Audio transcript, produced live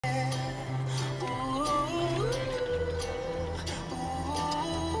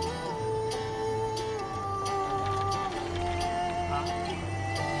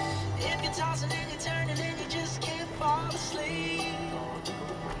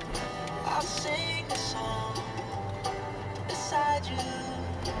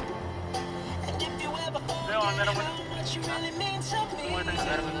Yung camera mo na. Kumuha tayo sa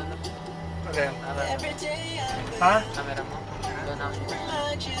camera mo na. Okay. Ha? Camera mo? Doon ako.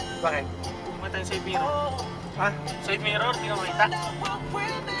 Bakit? Kumuha tayo side mirror. Ha? Side mirror, di ka makita.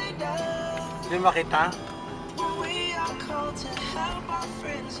 Hindi makita?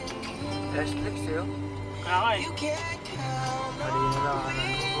 Netflix yun. Kaya nga eh. Mali na lang ako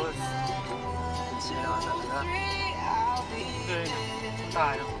ng boss. Hindi na ako talaga. Okay.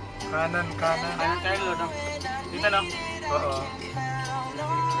 Tayo. Kanan. Kaya tayo no? Dito no? Oo.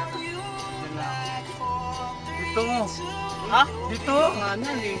 Yan lang. Dito. Ha? Dito.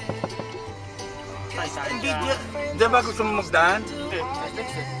 Kanan eh. Tayo. Hindi diyan ba gusto mo magdaan? Hindi. Netflix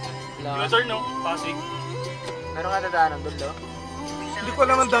eh. Wala ka. U-turn no? Pasig. Meron ka dadaanan doon, lo? Hindi ko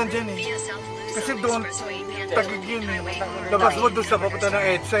naman daan dyan eh. Kasi doon, tagig yun eh. Labas mo doon sa papunta ng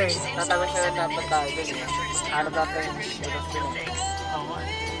EDSA eh. Tatawag siya dapat tayo doon eh. Ano dapat yung labas doon eh. Oo.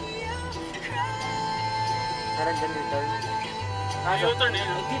 Meron dyan dito. May U-turn eh.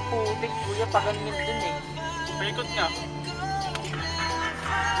 Hindi putik kuya, paganin dun eh. Paikot nga.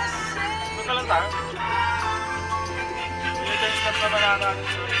 Doon ka lang tayo. U-turn stop na malalaman.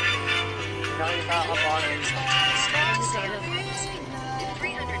 Nakita ka pa ako.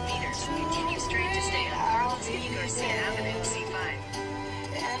 300 meters. Continue straight to stay on Carlos E. Garcia Avenue, C5.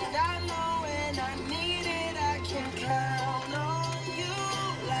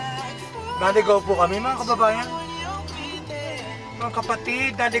 Naligaw po kami mga kababayan. Mga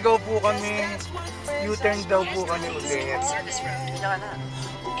kapatid, naligaw po kami. U-turn daw po kami ulit. Service road. Hindi ka na.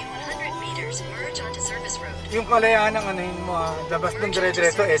 In 100 meters, merge onto service road. Yung kalayaan ng ano yun mo ha. Labas ng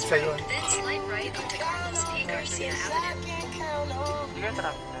dire-diretso, EDSA yun. Then slight right onto Carlos E. Garcia Avenue. Hindi ka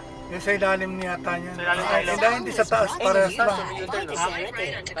traffic na. Yung sa ilalim niya yata niya. Sa ilalim Ay, tayo. hindi sa taas, parehas lang. U-turn no? Slight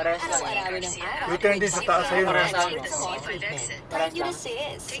right onto Parehas Carlos lang. E. Garcia Avenue. U-turn din sa taas ayun. Parehas lang. Take the C5 exit. Parehas lang.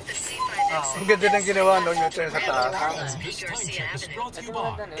 Take the C5 Oo. exit. Ang ganda ng ginawa no, U-turn sa taas. Carlos E. Garcia Avenue. Ito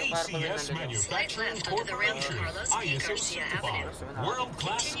maganda na yun. Para pag nandun. Slight left onto the rail of Carlos E. Garcia Avenue.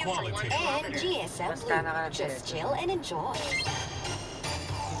 World-class Continue for 1 quality. And kilometer. GSM Mas kana ka Blue. ng Just diretso. chill and enjoy.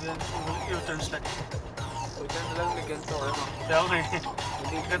 U-turn stop. U-turn na lang may ganito. Ano? Kaya okay.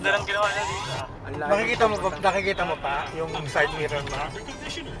 Ganda lang ginawa na dito. Ang layo. Nakikita mo pa yung side mirror mo?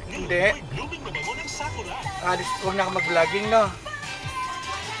 Hindi. Blooming na bango ng sakura. Alis, huwag na ka mag-vlogging no.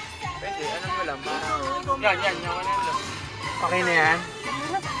 Pwede, ano mo lang. Parang Yan. Yung ano yun. Okay na yan.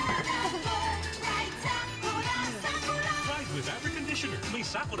 Ride with air conditioner. May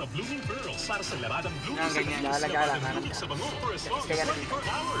sakura blooming pearls para sa labadang blooming Yan, sa ganyan. kiss na Lalagala, parang hanap blooming ka. sa bango for as long as Kaya 24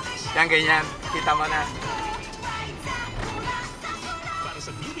 hours. Yan ganyan. Kita mo na. Para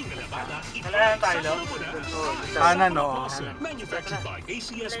sa blooming na labada, Wala tayo, lo? Kanan no. Manufactured by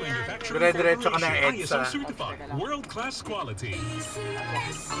ACS Manufacturing Dire-diretso ka ng Corporation, EDSA. ISO certified, world-class quality.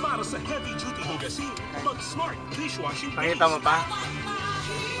 Para sa heavy-duty hugasin, mag-smart dishwashing Nakita mo pa?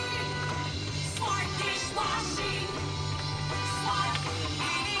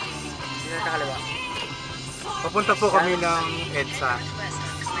 hindi na sa kaliwa. Papunta po kami ng EDSA.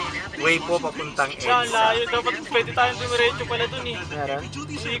 Way po papuntang Yan, EDSA. layo. Dapat pwede tayong dumiretso pala dun eh. Meron?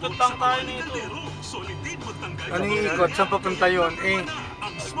 Ikot lang tayo nito. Ano yung ikot? Saan papunta yun? Eh,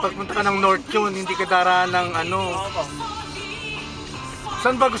 pagpunta ka ng north yun, hindi ka daraan ng ano.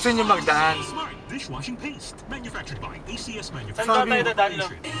 Saan ba gusto niyo magdaan? Smart dishwashing paste, manufactured by ACS Saan Manufacturing ba tayo dadaan, lo?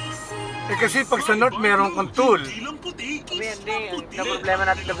 Eh kasi pag sa north meron kang tool. Ilang puti, Hindi, ang problema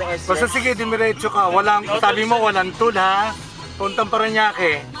natin na BS. Basta sige, dumiretso ka. Walang, sabi mo walang tool ha. Puntang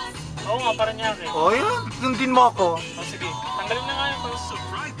Paranaque. Oo nga, parang niya eh. O yun, sundin mo ako. Oh, sige. Tanggalin na nga yung post. Sa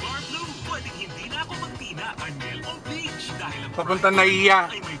Fried Bar Blue, pwedeng hindi na ako magtina, Arnel o Beach dahil ang Papuntang Naiya.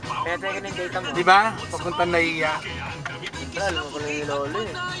 ay may power. Kaya tayo ng data mo. Di ba? Papuntang Naiya. Kaya ang gamit mo Wala, alam mo pala yung lolo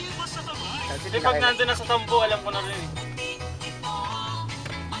eh. Kasi Hindi, pag nandun na sa tambo, alam ko na rin eh.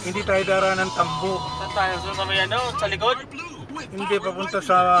 Hindi tayo daraan ng Tambo. Saan tayo? Saan sa may ano? Sa likod? Hindi, papunta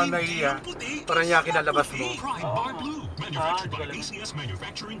sa Naiya. Paranaque na labas mo. Fried Bar Blue, manufactured by di ko alam. ACS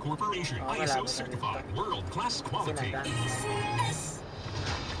Manufacturing Corporation, Oh, ISO malapit na certified, rin. world-class quality. Sinagdan.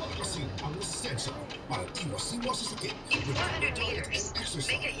 Kasi ang lisensya para iwas-iwas sa sakit. 400 meters.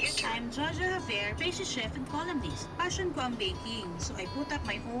 Make a U-turn. I'm Georgia Javier, pastry chef and columnist. Passion ko ang baking, so I put up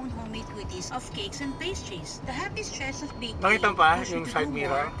my own homemade goodies of cakes and pastries. The happy stress of baking. Nakita mo pa pushes yung me to side do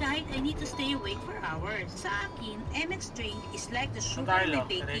mirror? more Kahit I need to stay awake for hours. Sa akin, MX drink is like the sugar tayo, in my lo?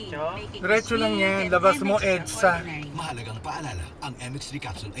 baking. Diretso? Making it Diretso lang sweet yan. and Labas mo, MX EDSA. ordinary. Mahalagang paalala, ang MX3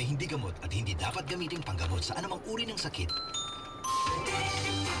 capsule ay hindi gamot at hindi dapat gamitin panggamot sa anumang uri ng sakit.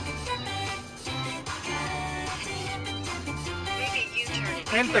 Make a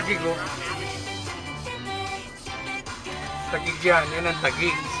U-turn. Ayun, Taguig, oh. Tagig yan. Yan ang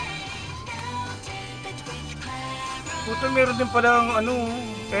tagig. Puto, meron din palang ano,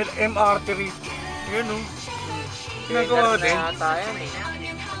 MRT rito. Yan o. Ginagawa din. Na yata yan eh.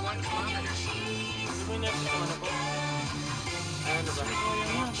 Ano ba?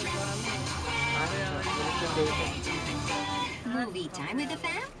 Movie time with the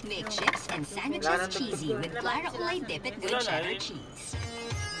fam? Make chips and sandwiches cheesy with Clara Ulay dip it with cheddar cheese.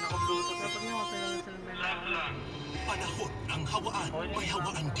 Panahon ng hawaan. May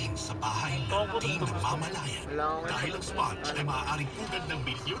hawaan din sa bahay na di namamalayan. Dahil ang sponge ay maaaring pugad ng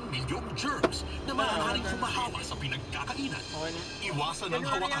milyon-milyong germs na maaaring humahawa sa pinagkakainan. Iwasan ang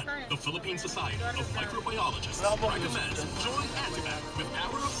hawaan. The Philippine Society of Microbiologists recommends Joy Antibac with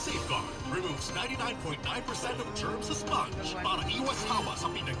Power of Safeguard. Removes 99.9% of germs sa sponge. Para iwas hawa sa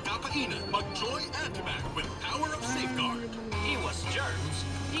pinagkakainan, mag-Joy Antibac with Power of Safeguard. Iwas germs,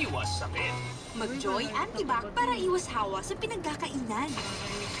 iwas sakit. Mag-Joy Antibac para iwas hawa sa pinagkakainan.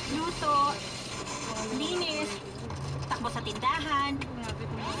 Luto, linis, takbo sa tindahan.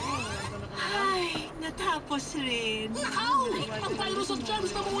 Ay, natapos rin. Nakaw! Ang virus of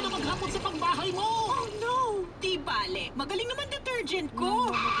germs na muna maghapon sa pangbahay mo! Oh no! Di bale, magaling naman detergent ko.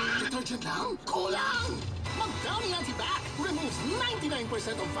 Detergent lang? Kulang! Mag-Downy Antibac removes 99%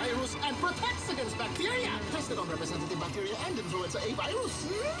 of virus and protects against bacteria. Tested on representative bacteria and influenza A virus.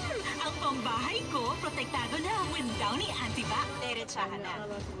 Ang pambahay ko, protektado na with Downy Antibac. Diretsahan na.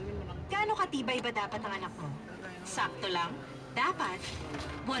 Gaano katibay ba dapat ang anak mo? Sakto lang? Dapat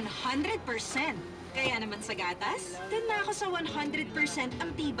 100%. Kaya naman sa gatas, dun na ako sa 100%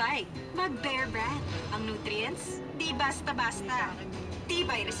 ang tibay. Mag-Bear Brand. Ang nutrients, di basta-basta.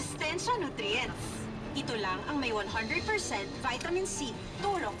 Tibay resistensya nutrients. Ito lang ang may 100% vitamin C,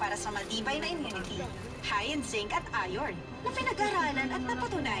 tulong para sa matibay na immunity. High in zinc at iron, na pinag-aralan at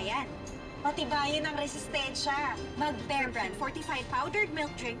napatunayan. Patibayin ang resistensya. Mag-Bear Brand fortified powdered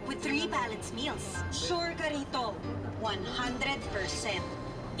milk drink with 3 balanced meals. Sure ka rito, 100%.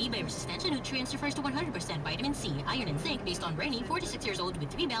 Tibay resistensya nutrients refers to 100% vitamin C, iron, and zinc based on Rennie, 46 years old, with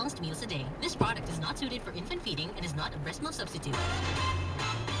 3 balanced meals a day. This product is not suited for infant feeding and is not a breast milk substitute.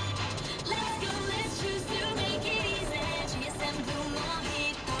 Let's go, let's choose to make it easy. GSM Blue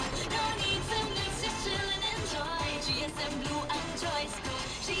Mojito. No need to mix, just chill and enjoy. GSM Blue ang choice ko.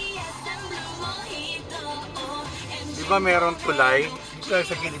 GSM Blue Mojito. Oh, Di ba meron tulay? Dito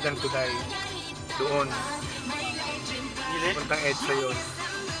sa gilid ng tulay. Doon. Puntang EDSA yun.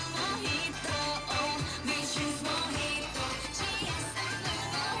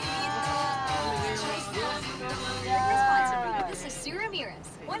 This is Sue Ramirez.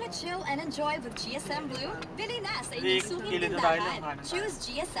 Wanna chill and enjoy with GSM Blue? Bili na sa inyong suking Kilid na tayo ng tindahan. kanan. Choose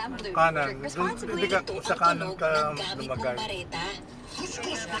GSM Blue. Kanan. Drink Doon, responsibly. hindi ka Ito sa ang kanan tunog ka ng gamit mong lumagay. bareta.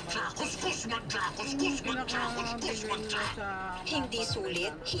 Kuskus matcha! Kuskus matcha! Kuskus matcha! Kuskus matcha! Hindi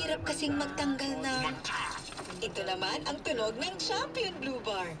sulit, hirap kasing magtanggal ng... Ito naman ang tunog ng Champion Blue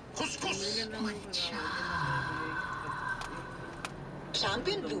Bar. Kuskus!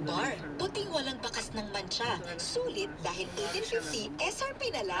 Champion Blue Bar. Puting walang bakas ng mancha. Sulit dahil 1850 SRP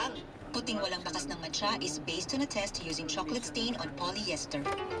na lang. Puting walang bakas ng mancha is based on a test using chocolate stain on polyester.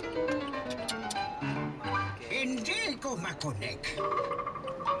 Hindi ko makonek.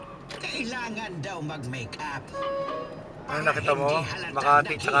 Kailangan daw mag-makeup. Ano nakita mo?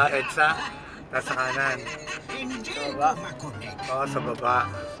 Makati tsaka EDSA. Nasa kanan. Hindi Sa ko baba. makonek. Oo, sa baba.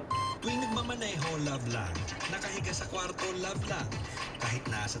 Tuwing nagmamaneho, love lang. Nakahiga sa kwarto, love lang. Kahit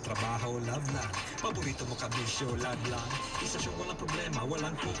nasa trabaho, love lang. Paborito mo kabisyo, love lang. Isa siyang walang problema,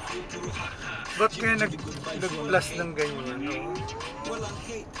 walang kuku, puro ha-ha. Ba't kaya nag-plus ng ganyan, no? Walang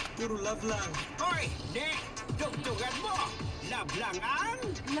hate, puro love lang. Hoy, Nick! Dugdugan mo! Love lang ang...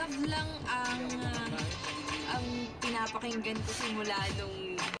 Love lang ang pinapakinggan ko simula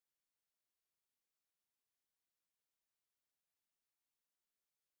nung